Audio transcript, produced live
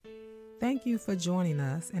Thank you for joining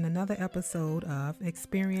us in another episode of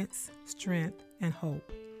Experience, Strength, and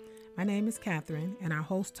Hope. My name is Catherine, and our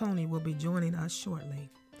host Tony will be joining us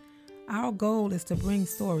shortly. Our goal is to bring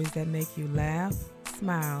stories that make you laugh,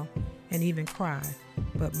 smile, and even cry,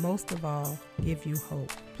 but most of all, give you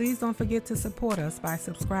hope. Please don't forget to support us by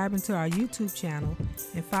subscribing to our YouTube channel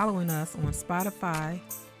and following us on Spotify,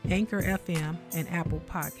 Anchor FM, and Apple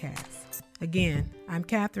Podcasts. Again, I'm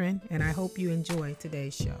Catherine, and I hope you enjoy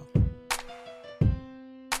today's show.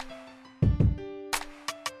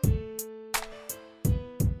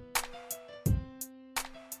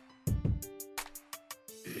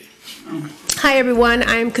 Hi everyone,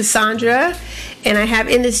 I'm Cassandra, and I have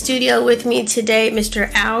in the studio with me today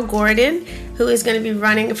Mr. Al Gordon, who is going to be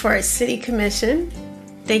running for a city commission.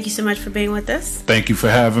 Thank you so much for being with us. Thank you for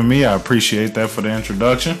having me. I appreciate that for the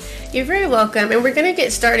introduction. You're very welcome. And we're going to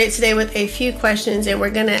get started today with a few questions, and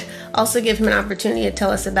we're going to also give him an opportunity to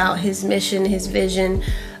tell us about his mission, his vision,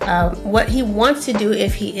 what he wants to do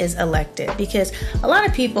if he is elected. Because a lot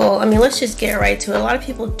of people, let's just get right to it. A lot of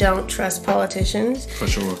people don't trust politicians. For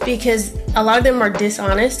sure. Because a lot of them are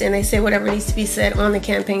dishonest, and they say whatever needs to be said on the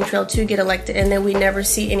campaign trail to get elected, and then we never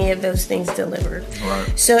see any of those things delivered.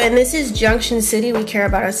 Right. So, and this is Junction City. We care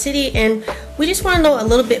about our city, and we just want to know a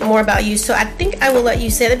little bit more about you. So I think I will let you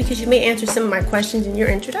say that because you may answer some of my questions in your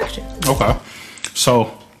introduction. Okay.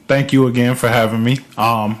 So thank you again for having me.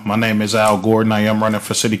 My name is Al Gordon. I am running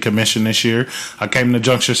for city commission this year. I came to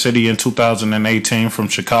Junction City in 2018 from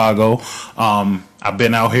Chicago. I've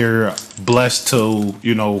been out here blessed to,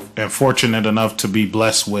 and fortunate enough to be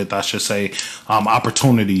blessed with, I should say,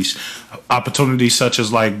 opportunities. Opportunities such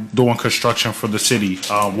as like doing construction for the city,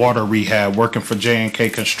 water rehab, working for J&K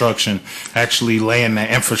Construction, actually laying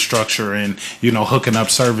the infrastructure and, hooking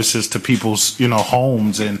up services to people's,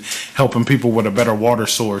 homes and helping people with a better water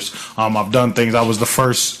source. I've done things. I was the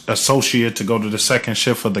first associate to go to the second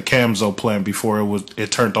shift of the Camzo plant before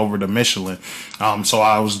it turned over to Michelin. So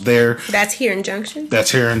I was there. That's here in Junction?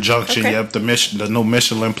 That's here in Junction. Okay. Yep, the new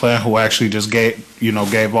Michelin plant, who actually just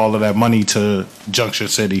gave all of that money to Junction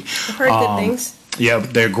City. I've heard good things. Yep,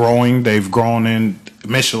 they're growing. They've grown, and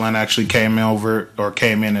Michelin actually came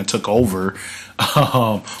in and took over.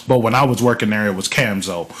 But when I was working there, it was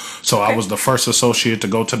Camzo. So okay. I was the first associate to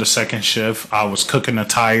go to the second shift. I was cooking the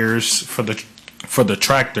tires for the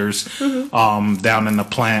tractors down in the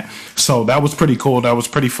plant. So that was pretty cool. That was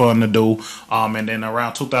pretty fun to do. And then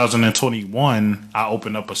around 2021, I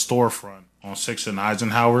opened up a storefront on 6th and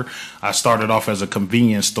Eisenhower. I started off as a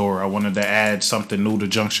convenience store. I wanted to add something new to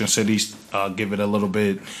Junction City, give it a little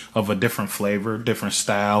bit of a different flavor, different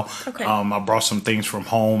style. Okay. I brought some things from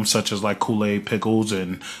home, such as like Kool-Aid pickles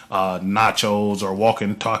and nachos or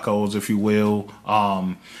walking tacos, if you will.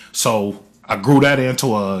 So I grew that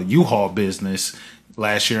into a U-Haul business.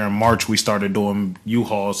 Last year in March, we started doing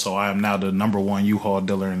U-Hauls, so I am now the number one U-Haul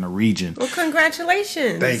dealer in the region. Well,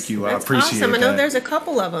 congratulations. Thank you. That's I appreciate awesome. that. I know there's a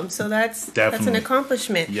couple of them, so that's an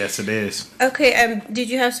accomplishment. Yes, it is. Okay, did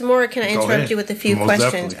you have some more, or can I interrupt you with a few Most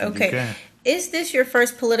questions? Definitely. Okay. Is this your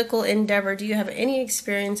first political endeavor? Do you have any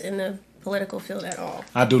experience in the political field at all?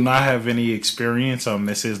 I do not have any experience.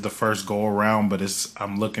 This is the first go around, but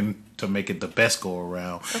I'm looking to make it the best go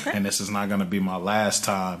around. Okay. And this is not going to be my last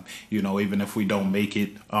time. Even if we don't make it,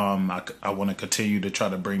 I want to continue to try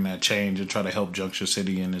to bring that change and try to help Junction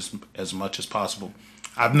City in as much as possible.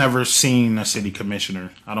 I've never seen a city commissioner.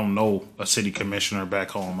 I don't know a city commissioner back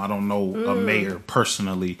home. I don't know a mayor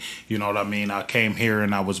personally. You know what I mean? I came here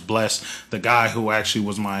and I was blessed. The guy who actually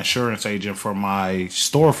was my insurance agent for my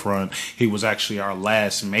storefront, he was actually our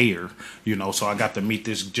last mayor. So I got to meet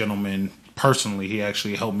this gentleman personally. He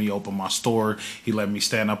actually helped me open my store. He let me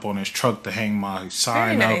stand up on his truck to hang my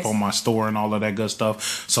sign up on my store and all of that good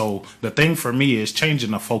stuff. So the thing for me is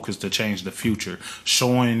changing the focus to change the future.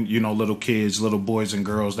 Showing, little kids, little boys and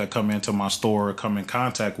girls that come into my store or come in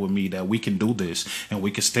contact with me that we can do this and we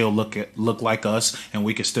can still look like us and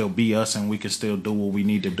we can still be us and we can still do what we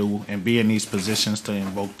need to do and be in these positions to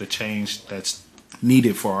invoke the change that's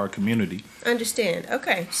needed for our community. Understand.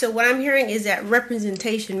 Okay. So what I'm hearing is that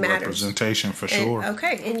representation matters. Representation for sure.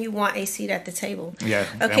 And you want a seat at the table. Yeah.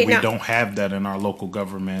 Okay, and we don't have that in our local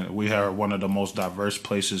government. We are one of the most diverse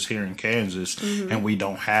places here in Kansas, and we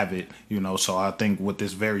don't have it. So I think with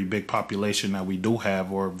this very big population that we do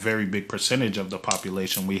have, or very big percentage of the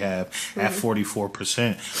population we have at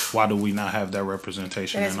 44%, why do we not have that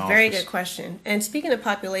representation in office? That's a very good question. And speaking of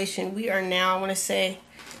population, we are now, I want to say,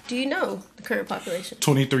 Do you know the current population?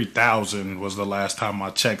 23,000 was the last time I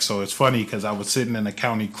checked. So it's funny because I was sitting in the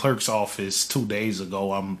county clerk's office 2 days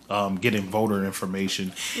ago. I'm getting voter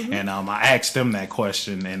information, and I asked them that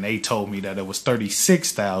question, and they told me that it was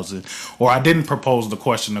 36,000. Or I didn't propose the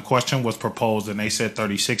question. The question was proposed, and they said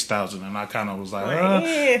 36,000, and I kind of was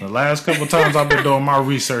like, the last couple of times I've been doing my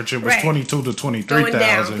research, it was 22 to 23,000. Going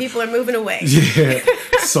down. People are moving away. Yeah.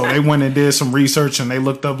 So they went and did some research, and they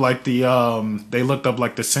looked up like the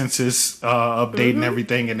census update and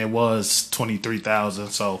everything, and it was 23,000.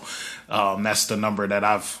 So that's the number that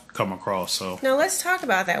I've come across. So now let's talk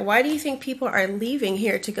about that. Why do you think people are leaving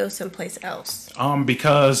here to go someplace else?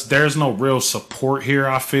 Because there's no real support here.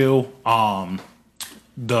 I feel I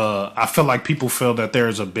feel like people feel that there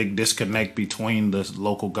is a big disconnect between the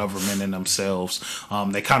local government and themselves.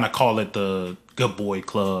 They kind of call it the good boy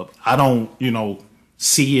club. I don't,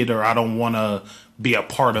 see it, or I don't want to be a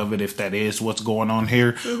part of it if that is what's going on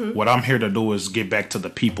here. What I'm here to do is get back to the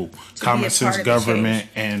people. Common sense government,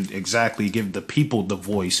 and exactly give the people the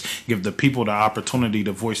voice, give the people the opportunity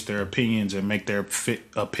to voice their opinions and make their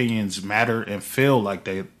opinions matter and feel like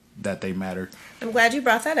that they matter. I'm glad you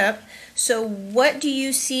brought that up. So what do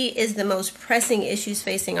you see is the most pressing issues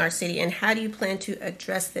facing our city, and how do you plan to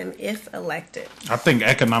address them if elected? I think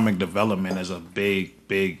economic development is a big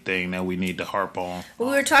thing that we need to harp on. We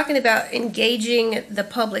were talking about engaging the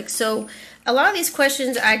public. So a lot of these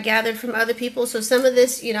questions I gathered from other people. So some of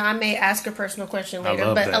this, I may ask a personal question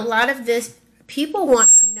later, but a lot of this people want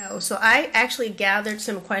to know. So I actually gathered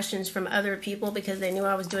some questions from other people because they knew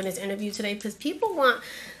I was doing this interview today, because people want,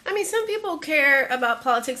 some people care about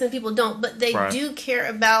politics and people don't, but they do care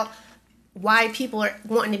about why people are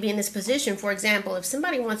wanting to be in this position. For example, if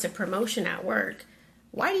somebody wants a promotion at work,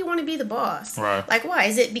 why do you want to be the boss? Right. Like, why?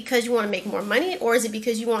 Is it because you want to make more money, or is it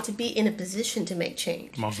because you want to be in a position to make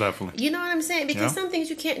change? Most definitely. You know what I'm saying? Because some things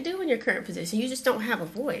you can't do in your current position. You just don't have a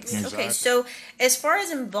voice. Exactly. Okay, so as far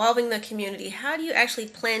as involving the community, how do you actually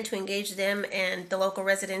plan to engage them and the local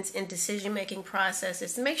residents in decision-making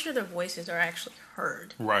processes to make sure their voices are actually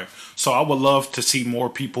heard? Right. So I would love to see more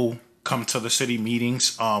people come to the city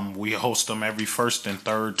meetings. We host them every first and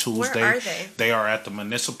third Tuesday. Where are they? They are at the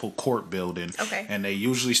Municipal Court Building. Okay. And they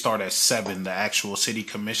usually start at 7. The actual city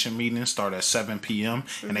commission meetings start at 7 p.m.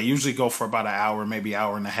 And they usually go for about an hour, maybe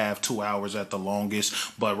hour and a half, 2 hours at the longest.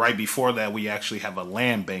 But right before that, we actually have a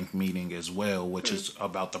land bank meeting as well, which is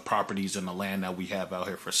about the properties and the land that we have out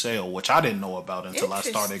here for sale, which I didn't know about until I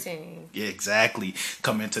started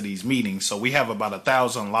come into these meetings. So we have about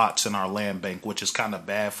 1,000 lots in our land bank, which is kind of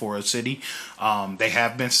bad for us city. They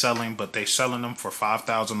have been selling, but they're selling them for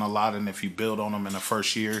 $5,000 a lot, and if you build on them in the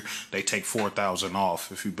first year, they take $4,000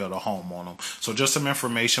 off if you build a home on them. So just some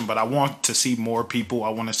information, but I want to see more people. I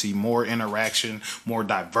want to see more interaction, more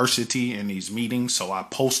diversity in these meetings. So I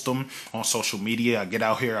post them on social media. I get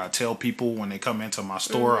out here, I tell people when they come into my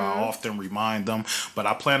store, I often remind them, but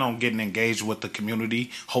I plan on getting engaged with the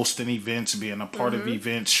community, hosting events, being a part of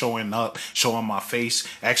events, showing up, showing my face,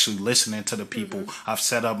 actually listening to the people. I've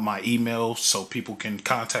set up my email so people can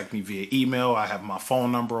contact me via email. I have my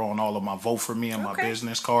phone number on all of my Vote For Me and my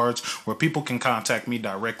business cards, where people can contact me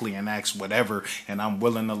directly and ask whatever, and I'm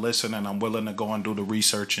willing to listen, and I'm willing to go and do the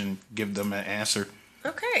research and give them an answer.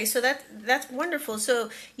 Okay, so that's wonderful. So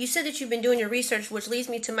you said that you've been doing your research, which leads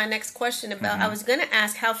me to my next question about, I was going to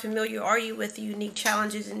ask, how familiar are you with the unique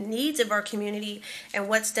challenges and needs of our community, and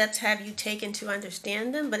what steps have you taken to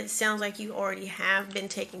understand them? But it sounds like you already have been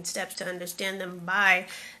taking steps to understand them by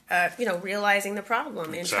realizing the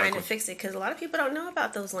problem and trying to fix it, because a lot of people don't know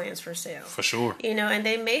about those lands for sale. For sure. And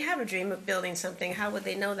they may have a dream of building something. How would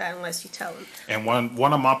they know that unless you tell them? And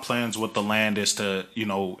one of my plans with the land is to,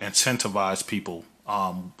 incentivize people,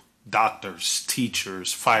 doctors,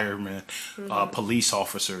 teachers, firemen, police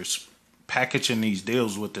officers, packaging these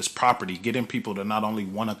deals with this property, getting people to not only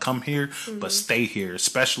want to come here, but stay here,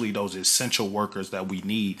 especially those essential workers that we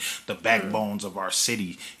need, the backbones of our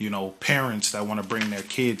city, parents that want to bring their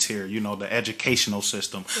kids here, the educational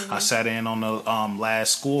system. I sat in on the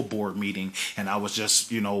last school board meeting, and I was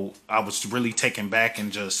just, I was really taken back,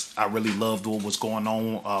 and I really loved what was going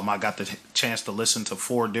on. I got the chance to listen to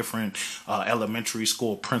 4 different elementary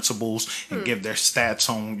school principals and give their stats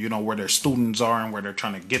on, where their students are and where they're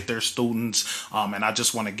trying to get their students. And I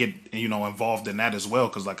just want to get involved in that as well,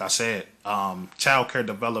 because like I said, childcare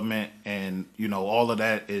development and all of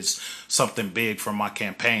that is something big for my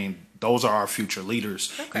campaign. Those are our future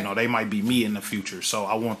leaders. They might be me in the future, so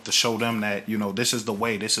I want to show them that this is the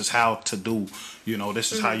way, this is how to do,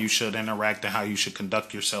 this is how you should interact and how you should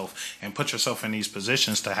conduct yourself, and put yourself in these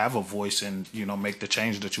positions to have a voice and make the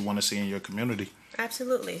change that you want to see in your community.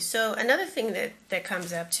 Absolutely. So another thing that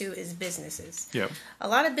comes up too is businesses. Yep. A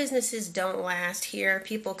lot of businesses don't last here.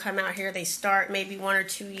 People come out here, they start maybe 1 or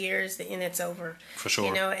 2 years, and it's over. For sure.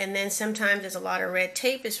 You know, and then sometimes there's a lot of red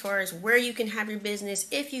tape as far as where you can have your business,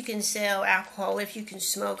 if you can sell alcohol, if you can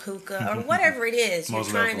smoke hookah, or whatever it is you're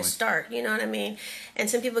trying to start. You know what I mean? And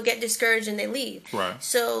some people get discouraged and they leave. Right.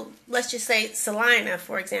 So let's just say Salina,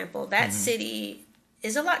 for example, that city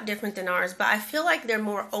is a lot different than ours, but I feel like they're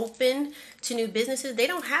more open to new businesses. They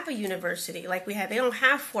don't have a university like we have. They don't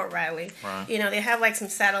have Fort Riley. Right. You know, they have like some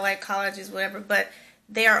satellite colleges, whatever, but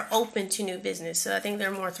they are open to new business. So I think they're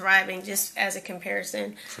more thriving just as a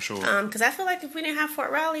comparison. For sure. Because I feel like if we didn't have Fort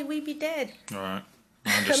Riley, we'd be dead. All right.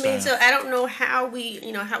 I mean, so I don't know how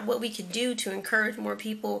what we could do to encourage more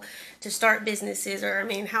people to start businesses, or I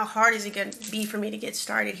mean, how hard is it going to be for me to get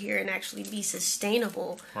started here and actually be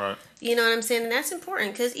sustainable? Right. You know what I'm saying? And that's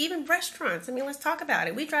important because even restaurants, I mean, let's talk about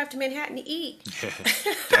it. We drive to Manhattan to eat. Yeah,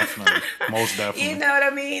 definitely. Most definitely. You know what I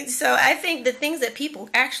mean? So I think the things that people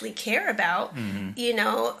actually care about, you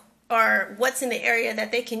know, or what's in the area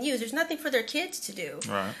that they can use. There's nothing for their kids to do.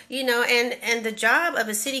 Right. You know, and the job of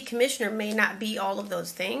a city commissioner may not be all of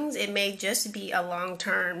those things. It may just be a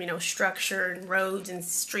long-term, you know, structure and roads and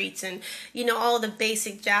streets and, you know, all the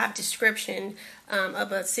basic job description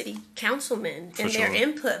of a city councilman and their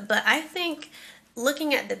input. But I think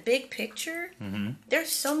looking at the big picture, there's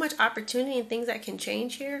so much opportunity and things that can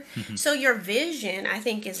change here. So your vision, I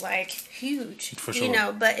think, is like huge. For sure. You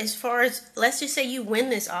know, but as far as, let's just say you win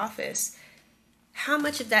this office, how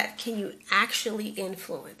much of that can you actually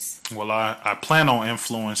influence? Well, I plan on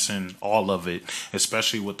influencing all of it,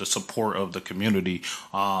 especially with the support of the community.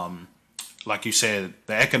 Like you said,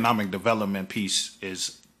 the economic development piece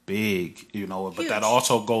is big, you know, but huge. That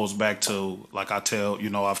also goes back to, like I've told,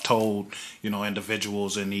 you know,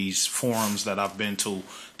 individuals in these forums that I've been to,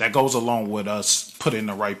 that goes along with us putting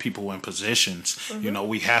the right people in positions. You know,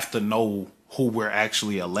 we have to know who we're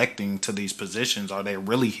actually electing to these positions. Are they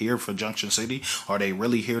really here for Junction City? Are they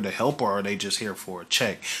really here to help, or are they just here for a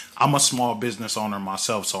check? I'm a small business owner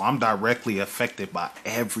myself, so I'm directly affected by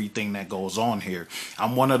everything that goes on here.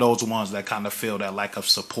 I'm one of those ones that kind of feel that lack of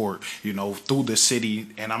support, you know, through the city.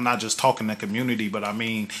 And I'm not just talking the community, but I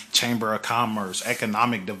mean Chamber of Commerce,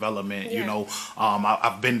 economic development. You know,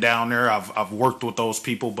 I've been down there. I've worked with those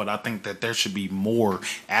people, but I think that there should be more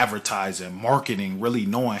advertising, marketing, really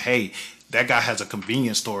knowing, hey, that guy has a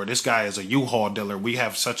convenience store. This guy is a U-Haul dealer. We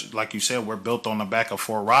have such, like you said, we're built on the back of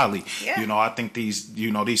Fort Riley. Yeah. You know, I think these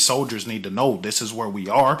soldiers need to know this is where we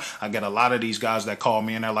are. I get a lot of these guys that call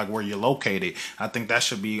me and they're like, where you located? I think that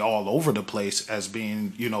should be all over the place as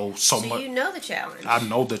being, you know, so much. You know the challenge. I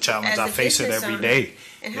know the challenge. I face it every day.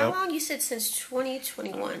 And how long? You said since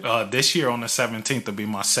 2021? This year on the 17th will be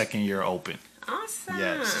my second year open. Awesome.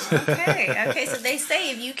 Yes. Okay. So they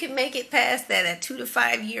say if you can make it past that 2 to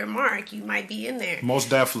 5 year mark, you might be in there.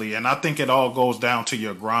 Most definitely. And I think it all goes down to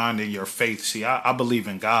your grind and your faith. See, I believe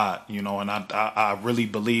in God, you know, and I really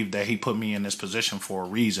believe that he put me in this position for a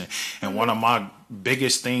reason. And one of my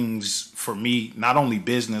biggest things for me, not only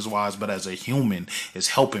business wise, but as a human, is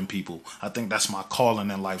helping people. I think that's my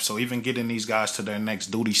calling in life. So even getting these guys to their next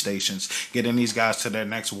duty stations, getting these guys to their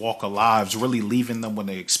next walk of lives, really leaving them with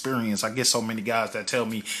the experience. I get so many guys that tell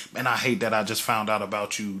me, man, I hate that I just found out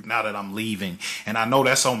about you now that I'm leaving. And I know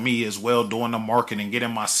that's on me as well, doing the marketing,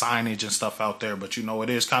 getting my signage and stuff out there. But, you know, it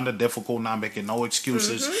is kind of difficult, not making no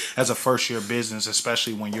excuses as a first year business,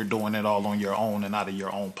 especially when you're doing it all on your own and out of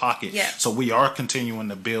your own pocket. Yeah. So we are continuing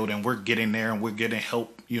to build, and we're getting there, and we're getting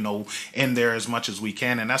help, you know, in there as much as we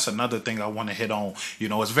can. And that's another thing I want to hit on. You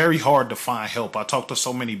know, it's very hard to find help. I talk to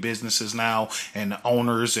so many businesses now and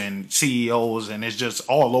owners and CEOs, and it's just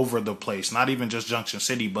all over the place. Not even just Junction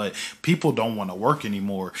City, but people don't want to work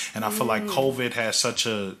anymore. And I feel like COVID has such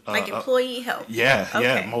a like employee help.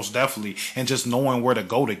 Yeah, most definitely. And just knowing where to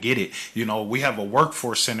go to get it. You know, we have a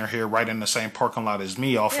workforce center here right in the same parking lot as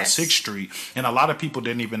me off of 6th Street. And a lot of people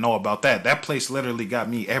didn't even know about that. That place literally got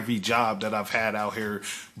me every job that I've had out here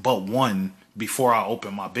but one before I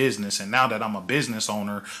opened my business. And now that I'm a business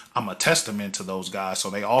owner, I'm a testament to those guys. So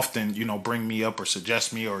they often, you know, bring me up or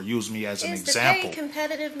suggest me or use me as an example. Is the pay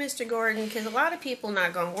competitive, Mr. Gordon? Because a lot of people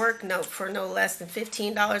not going to work for no less than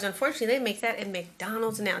 $15. Unfortunately, they make that at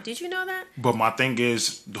McDonald's now. Did you know that? But my thing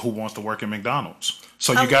is, who wants to work at McDonald's?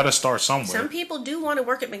 So you got to start somewhere. Some people do want to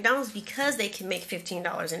work at McDonald's because they can make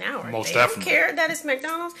 $15 an hour. Most they definitely. Don't care that it's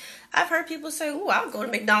McDonald's. I've heard people say, "Ooh, I'll go to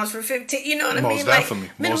McDonald's for $15." You know what I mean? Most definitely.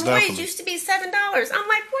 Like minimum wage used to be $7. I'm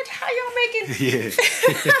like, what? How y'all making? Yeah.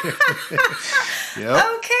 Yep.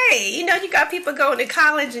 Okay, you know, you got people going to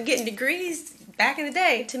college and getting degrees. back in the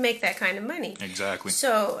day to make that kind of money. Exactly.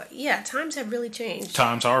 So, yeah, times have really changed.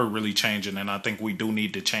 Times are really changing, and I think we do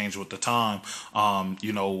need to change with the time.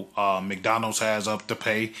 McDonald's has up to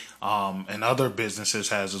pay, and other businesses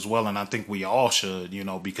has as well, and I think we all should,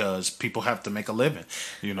 because people have to make a living.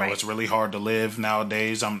 Right. It's really hard to live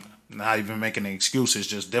nowadays. I'm not even making an excuse. It's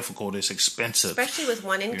just difficult. It's expensive. Especially with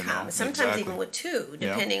one income. Sometimes exactly. even with two,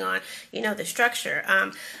 depending on, the structure.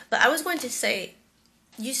 But I was going to say,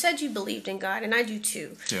 you said you believed in God, and I do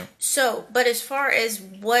too. Yeah. So, but as far as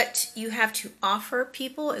what you have to offer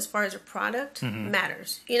people, as far as a product,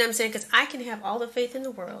 matters. You know what I'm saying? Because I can have all the faith in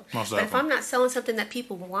the world, Most but if I'm not selling something that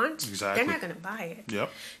people want, Exactly. they're not going to buy it.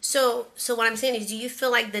 Yep. So what I'm saying is, do you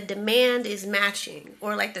feel like the demand is matching,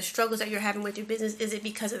 or like the struggles that you're having with your business? Is it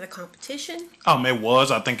because of the competition? It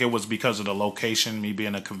was. I think it was because of the location, me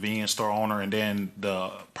being a convenience store owner, and then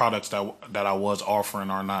the products that I was offering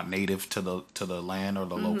are not native to the land or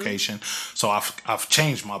the location. So I've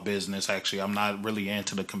changed my business. Actually, I'm not really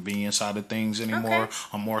into the convenience side of things anymore. Okay.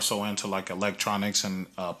 I'm more so into like electronics and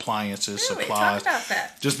appliances, Really? supplies. Talk about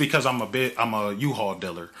that. Just because I'm a U-Haul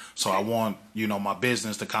dealer, so I want my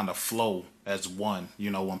business to kind of flow as one.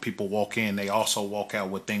 When people walk in, they also walk out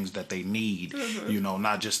with things that they need.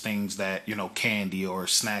 Not just things that candy or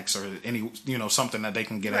snacks or any something that they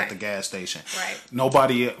can get at the gas station. Right.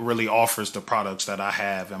 Nobody really offers the products that I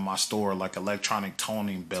have in my store, like electronic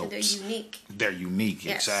toning belts. So they're unique. They're unique,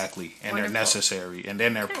 Yes. exactly, and Wonderful. they're necessary. And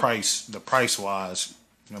then the price wise,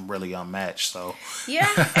 really unmatched. So Yeah,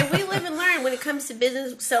 and we live and learn when it comes to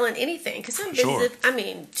business, selling anything. Because some Sure.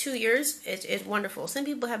 businesses, 2 years is wonderful. Some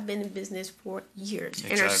people have been in business for years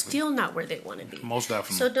and are Exactly. still not where they want to be. Most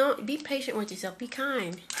definitely. So don't be patient with yourself. Be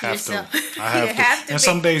kind to Have yourself. to. I You have to. And be.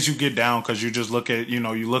 some days you get down because you just look at, you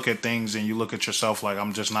look at things and you look at yourself like,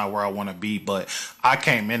 I'm just not where I want to be. But I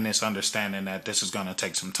came in this understanding that this is going to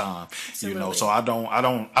take some time, Absolutely. So I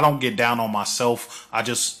don't get down on myself. I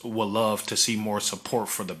just would love to see more support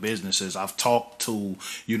for the businesses. I've talked to,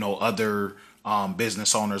 other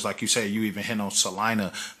business owners, like you said. You even hit on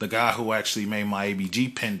Salina, the guy who actually made my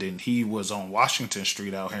ABG pendant. He was on Washington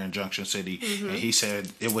Street out here in Junction City, and he said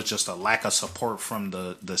it was just a lack of support from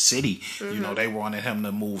the city. They wanted him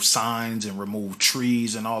to move signs and remove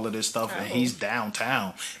trees and all of this stuff, and he's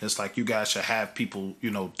downtown. It's like, you guys should have people,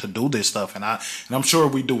 to do this stuff, and I'm sure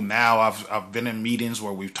we do now. I've been in meetings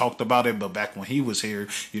where we've talked about it, but back when he was here,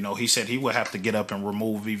 he said he would have to get up and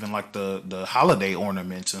remove even like the holiday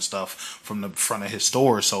ornaments and stuff from the front of his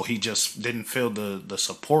store. So he just didn't feel the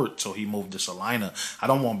support, so he moved to Salina. I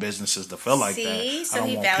don't want businesses to feel like that. So I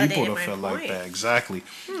he don't want people to validated my feel like point. that. Exactly.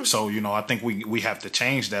 So I think we have to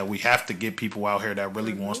change that. We have to get people out here that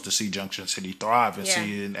really wants to see Junction City thrive and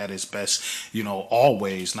see it at its best,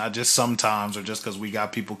 always, not just sometimes or just because we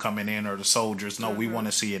got people coming in or the soldiers. No, we want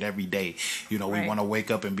to see it every day. We want to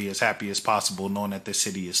wake up and be as happy as possible knowing that this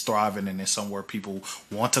city is thriving and it's somewhere people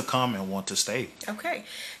want to come and want to stay. Okay.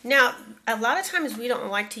 Now, a lot of times we don't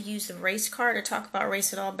like to use the race card or talk about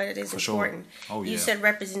race at all, but it is important. Sure. Oh, You yeah. said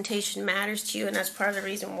representation matters to you, and that's part of the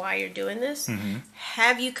reason why you're doing this. Mm-hmm.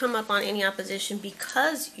 Have you come up on any opposition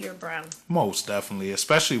because you're brown? Most definitely,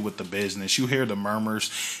 especially with the business. You hear the murmurs,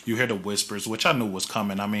 you hear the whispers, which I knew was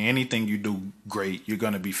coming. I mean, anything you do great, you're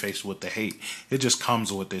going to be faced with the hate. It just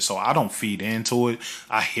comes with it. So I don't feed into it.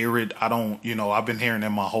 I hear it. I don't, I've been hearing it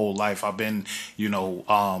my whole life. I've been,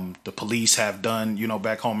 the police have done,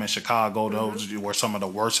 back home in Chicago, those were some of the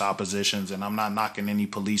worst oppositions. And I'm not knocking any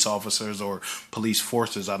police officers or police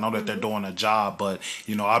forces. I know that they're doing a job, but,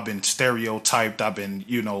 I've been stereotyped. I've been,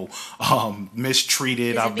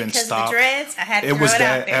 mistreated. I've been stopped. Of the dreads? I had to It throw was it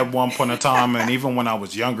that out there. at one point in time, and even when I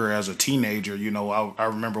was younger as a teenager, I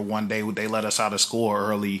remember one day they let us out of school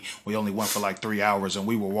early. We only went for like 3 hours, and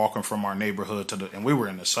we were walking from our neighborhood and we were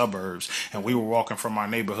in the suburbs, and we were walking from our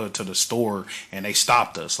neighborhood to the store, and they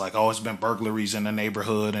stopped us like, oh, it's been burglaries in the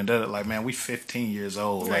neighborhood, and they're like, man, we 15 years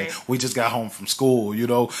old, Right. like we just got home from school,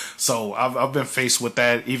 So I've been faced with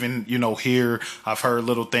that. Even here, I've heard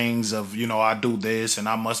little things of I do this and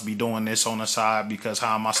I must be doing this on the side because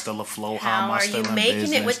how am I still afloat? How am I are still you in making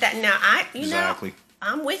business? it with that? Now, Exactly.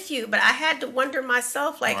 I'm with you, but I had to wonder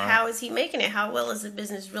myself, like, Right. how is he making it? How well is the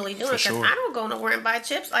business really doing? Because sure. I don't go nowhere and buy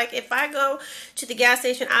chips. Like, if I go to the gas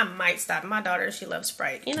station, I might stop. My daughter, she loves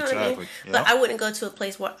Sprite. You know what I mean? Exactly. Yeah. But I wouldn't go to a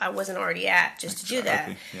place where I wasn't already at just to do that.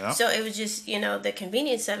 Exactly. Yeah. So it was just, the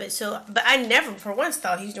convenience of it. So, but I never, for once,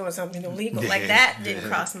 thought he's doing something illegal. Like, Yeah, that didn't yeah.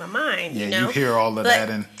 cross my mind, Yeah, you know? you hear all of But that,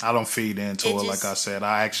 and I don't feed into it it. just- Like I said,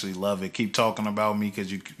 I actually love it. Keep talking about me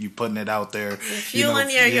because you putting it out there. You're fueling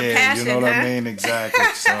your passion, You know what huh? I mean? Exactly.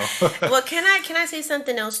 exactly. So, well, can I say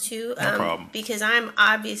something else too? No problem. Because I'm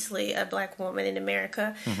obviously a black woman in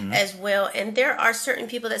America as well, and there are certain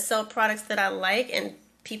people that sell products that I like, and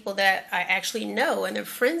people that I actually know, and they're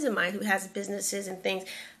friends of mine who has businesses and things.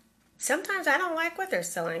 Sometimes I don't like what they're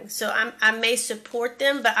selling, so I may support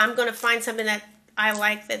them, but I'm going to find something that I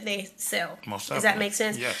like that they sell. Most Does that make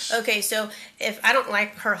sense? Yes. Okay, so if I don't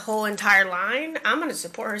like her whole entire line, I'm going to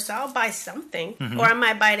support her, so I'll buy something. Or I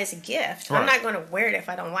might buy it as a gift. Right. I'm not going to wear it if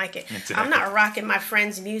I don't like it. Exactly. I'm not rocking my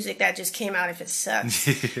friend's music that just came out if it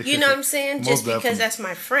sucks. You know what I'm saying? Most Just definitely. because that's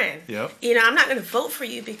my friend. Yep. You know, I'm not going to vote for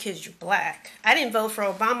you because you're black. I didn't vote for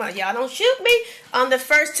Obama. Y'all don't shoot me on the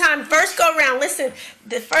first go around. Listen,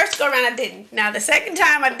 the first go around I didn't. Now the second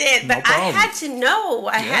time I did. But I had to know.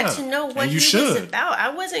 I had to know what he was about.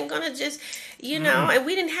 I wasn't going to just, and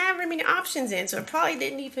we didn't have very many options in, so it probably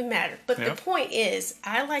didn't even matter. But the point is,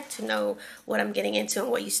 I like to know what I'm getting into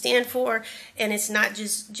and what you stand for, and it's not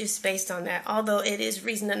just based on that, although it is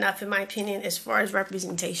reason enough, in my opinion, as far as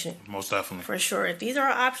representation. Most definitely. For sure. If these are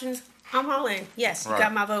our options, I'm all in. Yes, you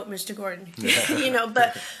got my vote, Mr. Gordon. Yeah.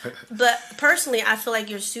 But personally, I feel like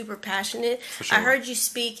you're super passionate. For sure. I heard you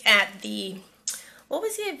speak at the... What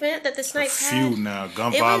was the event that the Snipes had?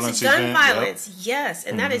 Gun violence It was gun event. violence, yes.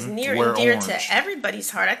 And that is near Wear and dear orange. to everybody's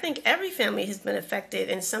heart. I think every family has been affected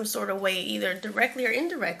in some sort of way, either directly or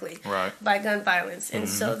indirectly, by gun violence. And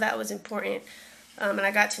so that was important. And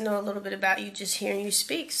I got to know a little bit about you just hearing you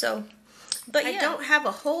speak. So, but I don't have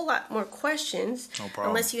a whole lot more questions. No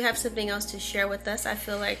problem. Unless you have something else to share with us. I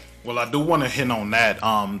feel like... Well, I do want to hit on that.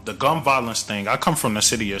 The gun violence thing. I come from the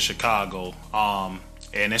city of Chicago.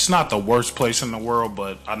 And it's not the worst place in the world,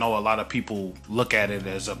 but I know a lot of people look at it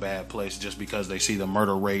as a bad place just because they see the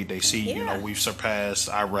murder rate. They see, we've surpassed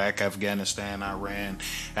Iraq, Afghanistan, Iran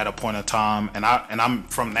at a point of time. And I'm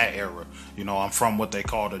from that era. I'm from what they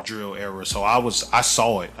call the drill era. So I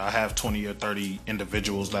saw it. I have 20 or 30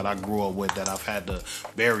 individuals that I grew up with that I've had to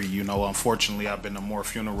bury. Unfortunately, I've been to more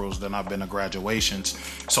funerals than I've been to graduations.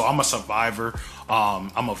 So I'm a survivor.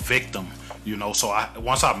 I'm a victim. So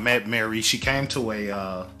once I met Mary, she came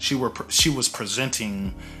to she was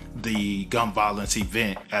presenting the gun violence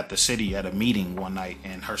event at the city at a meeting one night,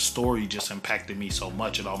 and her story just impacted me so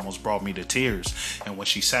much it almost brought me to tears. And when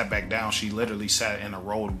she sat back down, she literally sat in a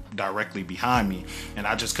row directly behind me, and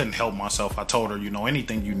I just couldn't help myself. I told her,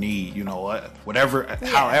 anything you need, whatever,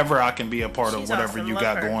 however I can be a part of whatever awesome. you Love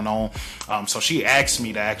got her. going on. So she asked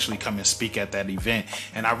me to actually come and speak at that event,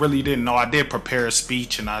 and I really didn't know. I did prepare a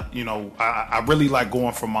speech, and I really like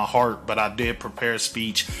going from my heart, but I did prepare a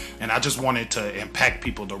speech, and I just wanted to impact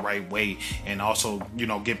people the right way, and also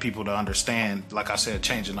get people to understand, like I said,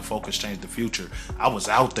 changing the focus, change the future. I was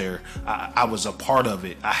out there. I was a part of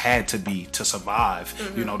it. I had to be to survive.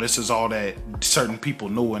 This is all that certain people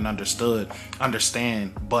knew and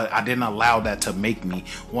understand, but I didn't allow that to make me.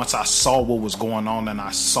 Once I saw what was going on, and I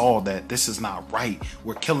saw that this is not right,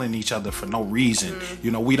 we're killing each other for no reason.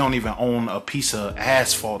 We don't even own a piece of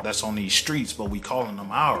asphalt that's on these streets, but we calling them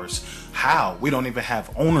ours. How? We don't even have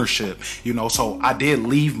ownership. So I did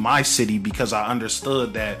leave my city because I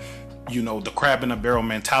understood that the crab in a barrel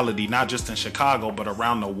mentality, not just in Chicago, but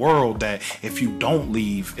around the world, that if you don't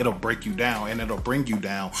leave, it'll break you down and it'll bring you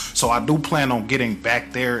down. So I do plan on getting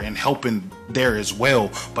back there and helping there as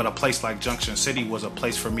well. But a place like Junction City was a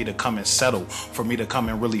place for me to come and settle, for me to come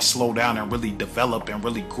and really slow down and really develop and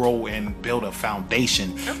really grow and build a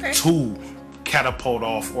foundation to catapult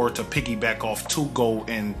off or to piggyback off to go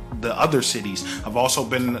in the other cities. I've also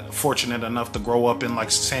been fortunate enough to grow up in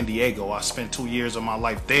like San Diego. I spent 2 years of my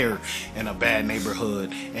life there in a bad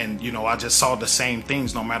neighborhood, and I just saw the same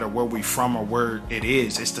things no matter where we from or where it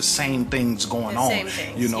is. It's the same things going on. Same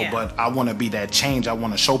things, But I want to be that change. I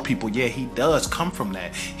want to show people, he does come from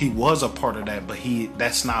that. He was a part of that, but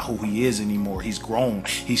that's not who he is anymore. He's grown,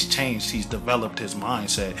 he's changed, he's developed his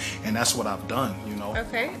mindset, and that's what I've done.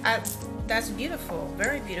 Okay. That's beautiful.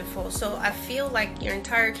 Very beautiful. So I feel like your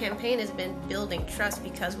entire campaign has been building trust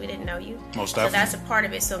because we didn't know you. Most definitely. So that's a part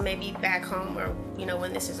of it. So maybe back home, or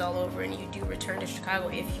when this is all over and you do return to Chicago,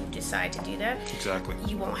 if you decide to do that, exactly,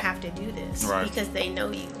 you won't have to do this, right? Because they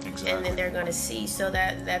know you, exactly, and then they're going to see. So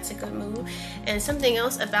that's a good move. And something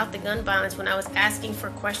else about the gun violence, when I was asking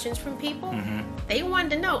for questions from people, they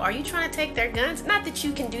wanted to know: are you trying to take their guns? Not that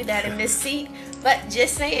you can do that in this seat, but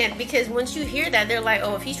just saying, because once you hear that, they're like,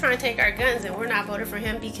 oh, if he's trying to take our guns, then we're not voting for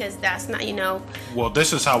him because that's not, Well,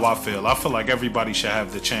 this is how I feel. I feel like everybody should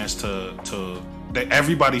have the chance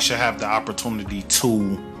everybody should have the opportunity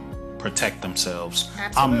to protect themselves.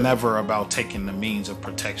 Absolutely. I'm never about taking the means of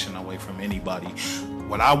protection away from anybody.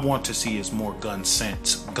 What I want to see is more gun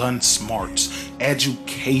sense, gun smarts,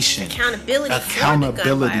 education,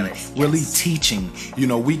 accountability, really teaching. You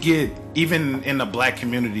know, we get, even in the black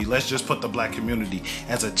community, let's just put the black community,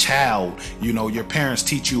 as a child, you know, your parents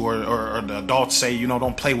teach you, or the adults say, you know,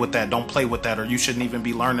 don't play with that, or you shouldn't even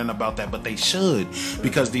be learning about that, but they should,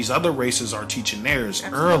 because these other races are teaching theirs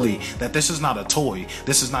early, that this is not a toy,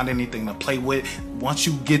 this is not anything to play with. Once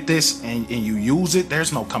you get this and you use it,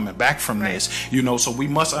 there's no coming back from this, you know. So we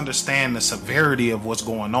must understand the severity of what's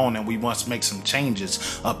going on, and we must make some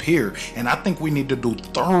changes up here. And I think we need to do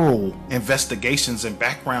thorough investigations and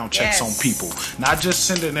background checks on people, not just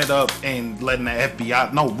sending it up and letting the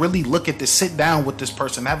FBI. No, really look at this, sit down with this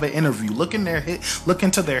person, have an interview, look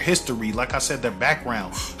into their history, like I said, their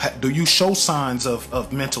background. Do you show signs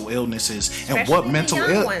of mental illnesses, and especially what mental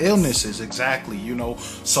illnesses exactly, you know?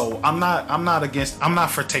 So I'm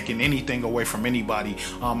not for taking anything away from anybody.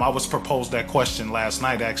 I was proposed that question last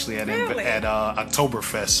night, actually, at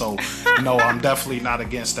Oktoberfest. So no, I'm definitely not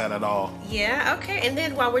against that at all. Yeah, okay. And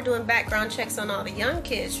then while we're doing background checks on all the young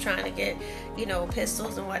kids trying to get, you know,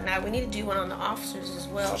 pistols and whatnot, we need to do one on the officers as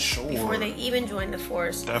well, before they even join the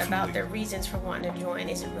force. Definitely. About their reasons for wanting to join.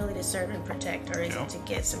 Is it really to serve and protect, or is it to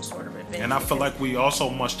get some sort of revenge? And I feel like we also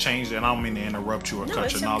must change, and I don't mean to interrupt you or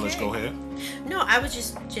cut your knowledge. Go ahead. No, I was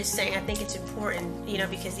just saying, I think it's important, you know,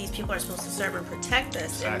 because these people are supposed to serve and protect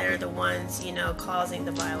us, and they're the ones, you know, causing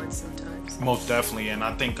the violence sometimes. Most definitely. And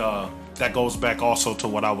I think that goes back also to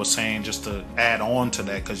what I was saying, just to add on to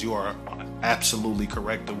that, because you are absolutely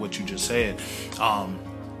correct with what you just said.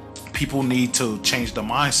 People need to change the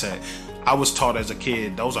mindset. I was taught as a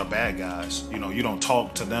kid, those are bad guys. You know, you don't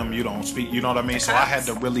talk to them, you don't speak, you know what I mean? So I had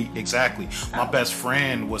to really, my best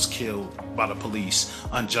friend was killed by the police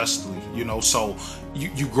unjustly, you know, so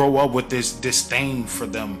you grow up with this disdain for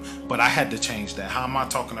them, but I had to change that. How am I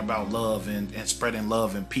talking about love and spreading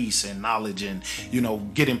love and peace and knowledge and, you know,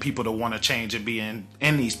 getting people to want to change and be in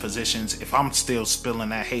these positions if I'm still spilling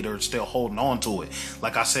that hate or still holding on to it?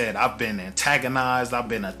 Like I said, I've been antagonized, I've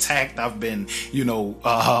been attacked, I've been, you know,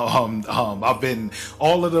 I've been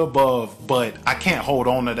all of the above, but I can't hold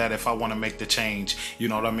on to that if I want to make the change. You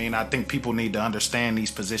know what I mean? I think people need to understand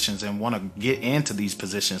these positions and want to get into these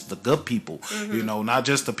positions, the good people, you know, not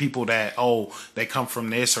just the people that, oh, they come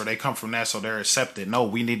from this or they come from that, so they're accepted. No,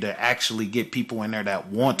 we need to actually get people in there that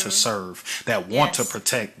want to serve, that want to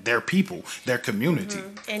protect their people, their community.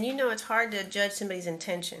 And you know, it's hard to judge somebody's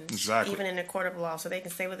intentions, even in a court of law. So they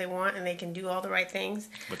can say what they want and they can do all the right things,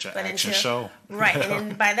 but actions show. Right. And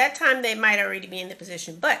then by that time, they might already be in the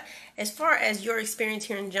position. But as far as your experience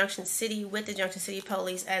here in Junction City with the Junction City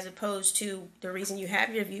Police, as opposed to the reason you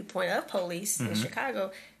have your viewpoint of police in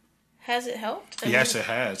Chicago, has it helped? Yes, it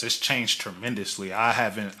has. It's changed tremendously.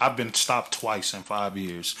 I've been stopped twice in 5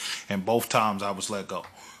 years, and both times I was let go.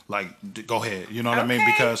 Like, go ahead. You know what I mean?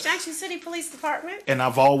 Because Junction City Police Department. And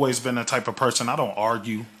I've always been the type of person, I don't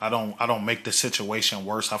argue. I don't make the situation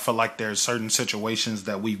worse. I feel like there's certain situations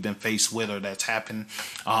that we've been faced with or that's happened,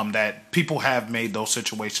 that people have made those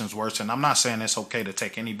situations worse. And I'm not saying it's okay to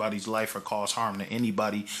take anybody's life or cause harm to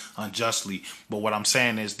anybody unjustly. But what I'm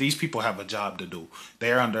saying is these people have a job to do.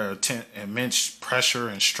 They're under immense pressure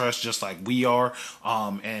and stress just like we are.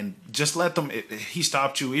 And just let them, he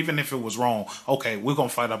stopped you, even if it was wrong. Okay, we're going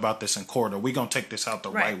to fight about this in court, or we're going to take this out the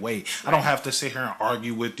right way. I don't have to sit here and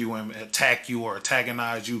argue with you and attack you or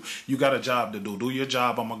antagonize you. You got a job to do. Do your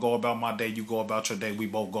job. I'm going to go about my day. You go about your day. We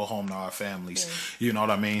both go home to our families. You know what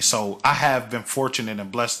I mean? So I have been fortunate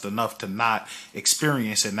and blessed enough to not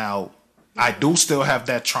experience it. Now, I do still have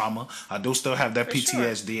that trauma. I do still have that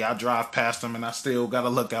PTSD. Sure. I drive past them and I still got to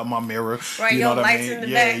look out my mirror. Right, you know what I mean?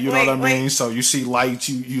 You know what I mean? So you see lights,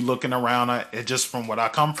 you looking around. It just from what I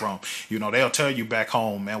come from. You know, they'll tell you back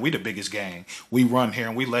home, man, we the biggest gang. We run here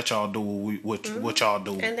and we let y'all do what y'all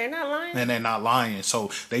do. And they're not lying. And they're not lying.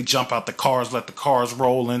 So they jump out the cars, let the cars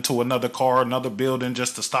roll into another car, another building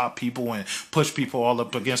just to stop people and push people all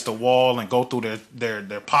up against the wall and go through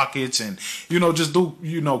their pockets and, you know, just do,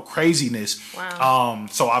 you know, craziness. Wow.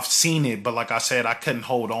 So I've seen it, but like I said, I couldn't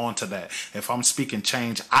hold on to that. If I'm speaking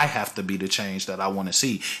change, I have to be the change that I want to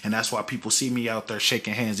see. And that's why people see me out there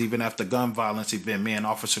shaking hands. Even after gun violence event, me and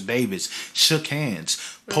Officer Davis shook hands,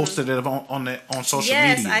 posted it on social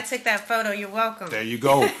media. Yes, I took that photo. You're welcome. There you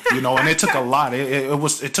go. You know, and it took a lot.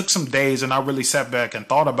 It took some days, and I really sat back and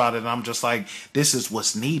thought about it, and I'm just like, this is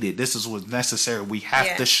what's needed. This is what's necessary. We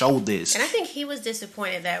have to show this. And I think he was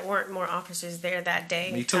disappointed that weren't more officers there that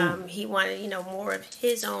day. Me too. He wanted, more of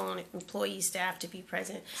his own employee staff to be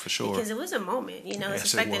present. For sure. Because it was a moment, Yes,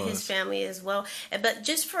 it's affected his family as well. But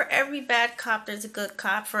just for every bad cop, there's a good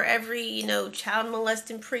cop. For every, child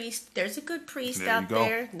molesting priest, there's a good priest out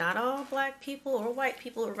there. Not all black people or white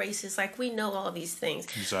people are racist. Like, we know all these things.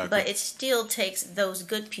 Exactly. But it still takes those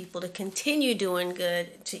good people to continue doing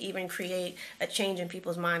good to even create a change in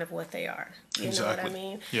people's mind of what they are. You know what I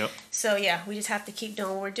mean? Yep. So, yeah, we just have to keep doing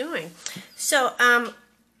what we're doing. So,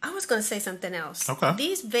 I was going to say something else. Okay.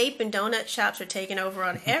 These vape and donut shops are taking over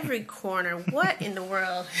on every corner. What in the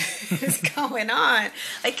world is going on?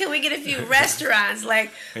 Like, can we get a few restaurants?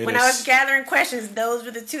 Like, when I was gathering questions, those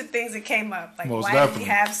were the two things that came up. Like, why do we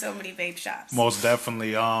have so many vape shops? Most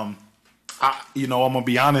definitely. I'm gonna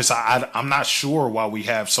be honest. I'm not sure why we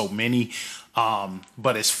have so many.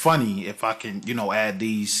 But it's funny if I can, add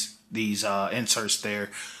these inserts there.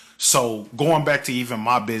 So going back to even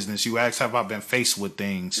my business, you asked, have I been faced with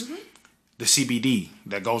things? Mm-hmm. The CBD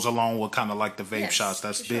that goes along with kind of like the vape shots.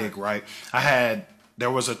 That's big, right?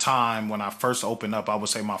 There was a time when I first opened up, I would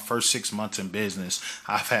say my first 6 months in business,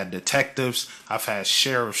 I've had detectives, I've had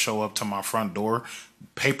sheriffs show up to my front door,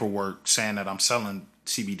 paperwork saying that I'm selling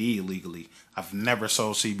CBD illegally. I've never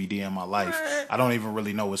sold CBD in my life. What? I don't even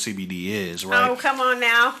really know what CBD is, right? Oh, come on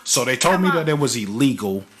now. So they told me that it was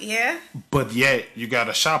illegal. Yeah. But yet you got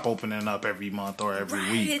a shop opening up every month or every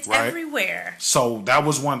week, it's right? everywhere. So that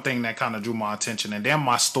was one thing that kind of drew my attention. And then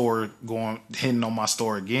my store hitting on my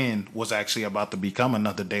store again was actually about to become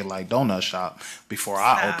another Daylight Donut shop before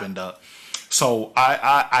I opened up. So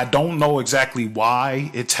I don't know exactly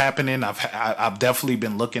why it's happening. I've definitely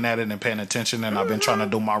been looking at it and paying attention, and I've been trying to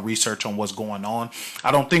do my research on what's going on.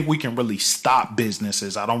 I don't think we can really stop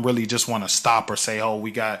businesses. I don't really just want to stop or say, oh,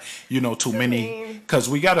 we got too many, because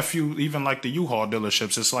we got a few. Even like the U-Haul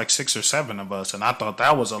dealerships, it's like 6 or 7 of us, and I thought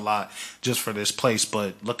that was a lot just for this place.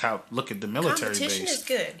 But look at the military base. Competition is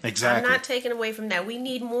good. Exactly. I'm not taking away from that. We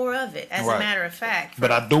need more of it, as a matter of fact.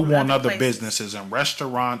 But I do want other businesses and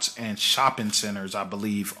restaurants and shopping centers, I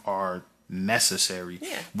believe, are necessary.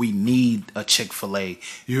 Yeah. We need a Chick-fil-A.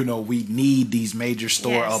 We need these major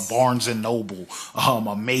stores, a Barnes and Noble,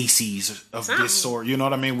 a Macy's of this sort. You know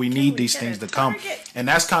what I mean? We need these things to come. And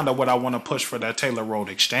that's kind of what I want to push for that Taylor Road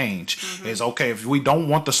Exchange. Mm-hmm. Is, okay, if we don't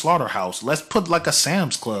want the slaughterhouse, let's put like a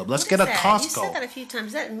Sam's Club. Let's get a Costco. You said that a few times.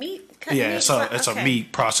 Is that meat? It's a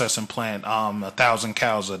meat processing plant. 1,000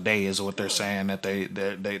 cows a day is what they're saying that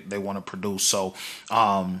they want to produce. So,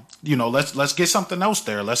 let's get something else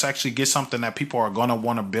there. Let's actually get something that people are gonna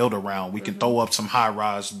want to build around. We can throw up some high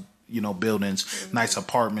rise, buildings, nice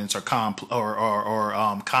apartments or condos,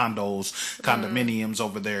 condominiums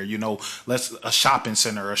over there. Let's a shopping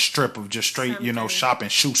center, a strip of just straight, shopping,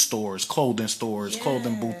 shoe stores, clothing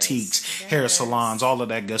clothing boutiques, hair salons, all of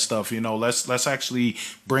that good stuff. Let's actually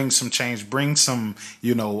bring some change, bring some,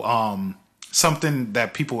 something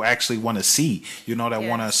that people actually want to see, that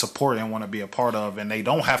want to support and want to be a part of, and they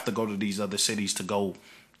don't have to go to these other cities to go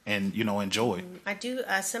and enjoy. I do.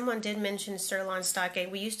 Someone did mention Sirloin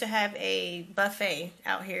Stockade. We used to have a buffet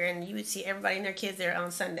out here, and you would see everybody and their kids there on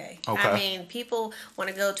Sunday. Okay. I mean, people want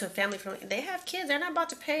to go to a family. They have kids. They're not about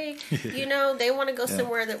to pay. They want to go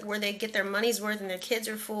somewhere where they get their money's worth and their kids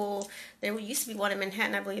are full. There used to be one in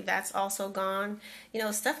Manhattan. I believe that's also gone.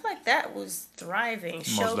 Stuff like that was thriving.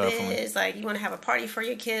 Showbiz, like you want to have a party for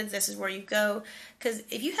your kids, this is where you go. Because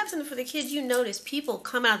if you have something for the kids, you notice people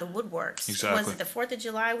come out of the woodworks. Exactly. Was it the 4th of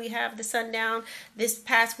July we have the sundown? This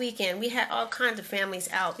past weekend, we had all kinds of families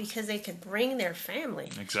out because they could bring their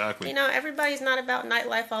family. Exactly. Everybody's not about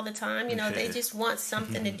nightlife all the time. They just want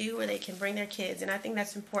something to do where they can bring their kids. And I think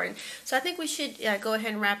that's important. So I think we should go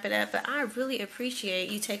ahead and wrap it up. But I really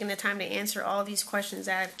appreciate you taking the time to answer all these questions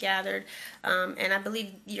that I've gathered. And I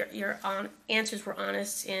believe your answers were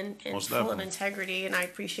honest and full of integrity. And I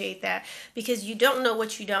appreciate that because you don't know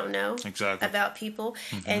what you don't know about people.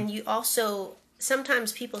 Mm-hmm. And you also,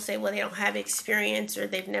 sometimes people say, well, they don't have experience or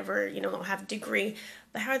they've never, don't have a degree.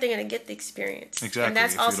 But how are they going to get the experience? Exactly. And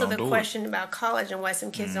that's also the question about college and why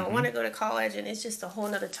some kids don't want to go to college. And it's just a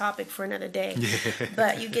whole other topic for another day. Yeah.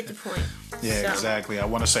 But you get the point. Yeah, exactly. I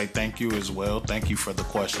want to say thank you as well. Thank you for the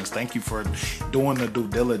questions. Thank you for doing the due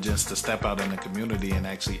diligence to step out in the community and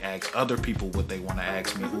actually ask other people what they want to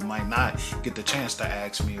ask me who might not get the chance to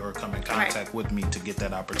ask me or come in contact with me to get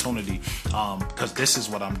that opportunity. Because this is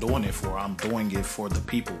what I'm doing it for. I'm doing it for the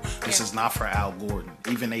people. This is not for Al Gordon.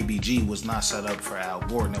 Even ABG was not set up for Al Al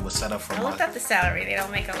Gordon. It was set up for I looked up the salary. They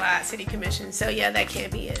don't make a lot, city commission. So yeah, that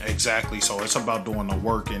can't be it. Exactly. So it's about doing the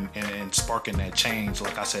work and sparking that change,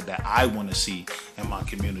 like I said, that I want to see in my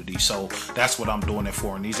community. So that's what I'm doing it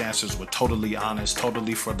for. And these answers were totally honest,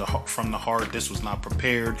 totally from the heart. This was not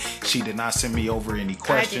prepared. She did not send me over any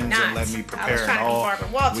questions and let me prepare at all.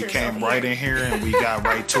 We came right in here and we got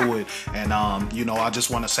right to it. And I just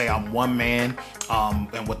want to say I'm one man.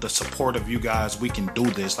 And with the support of you guys, we can do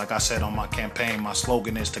this. Like I said on my campaign, my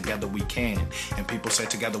slogan is "Together we can." And people say,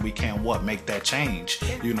 "Together we can what? Make that change."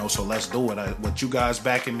 So let's do it. With you guys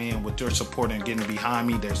backing me and with your support and getting behind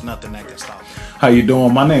me, there's nothing that can stop me. How you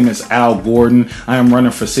doing? My name is Al Gordon. I am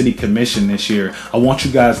running for city commission this year. I want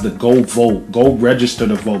you guys to go vote. Go register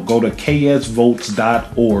to vote. Go to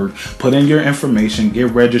ksvotes.org. Put in your information.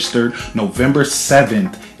 Get registered. November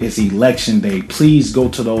 7th is election day. Please go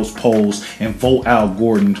to those polls and vote Al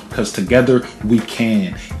Gordon, because together we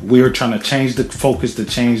can. We're trying to change the focus, to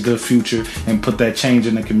change the future, and put that change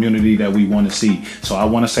in the community that we want to see. So I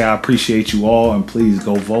want to say I appreciate you all, and please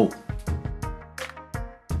go vote.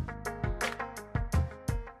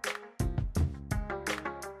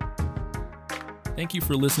 Thank you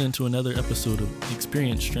for listening to another episode of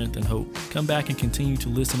Experience, Strength, and Hope. Come back and continue to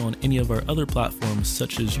listen on any of our other platforms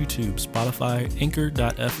such as YouTube, Spotify,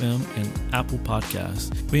 Anchor.fm, and Apple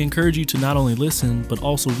Podcasts. We encourage you to not only listen, but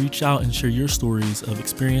also reach out and share your stories of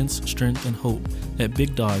experience, strength, and hope at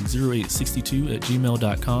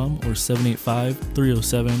bigdog0862@gmail.com or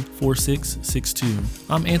 785-307-4662.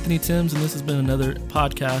 I'm Anthony Timms, and this has been another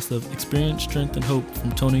podcast of Experience, Strength, and Hope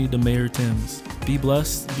from Tony the Mayor Timms. Be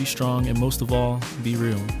blessed, be strong, and most of all, be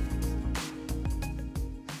real.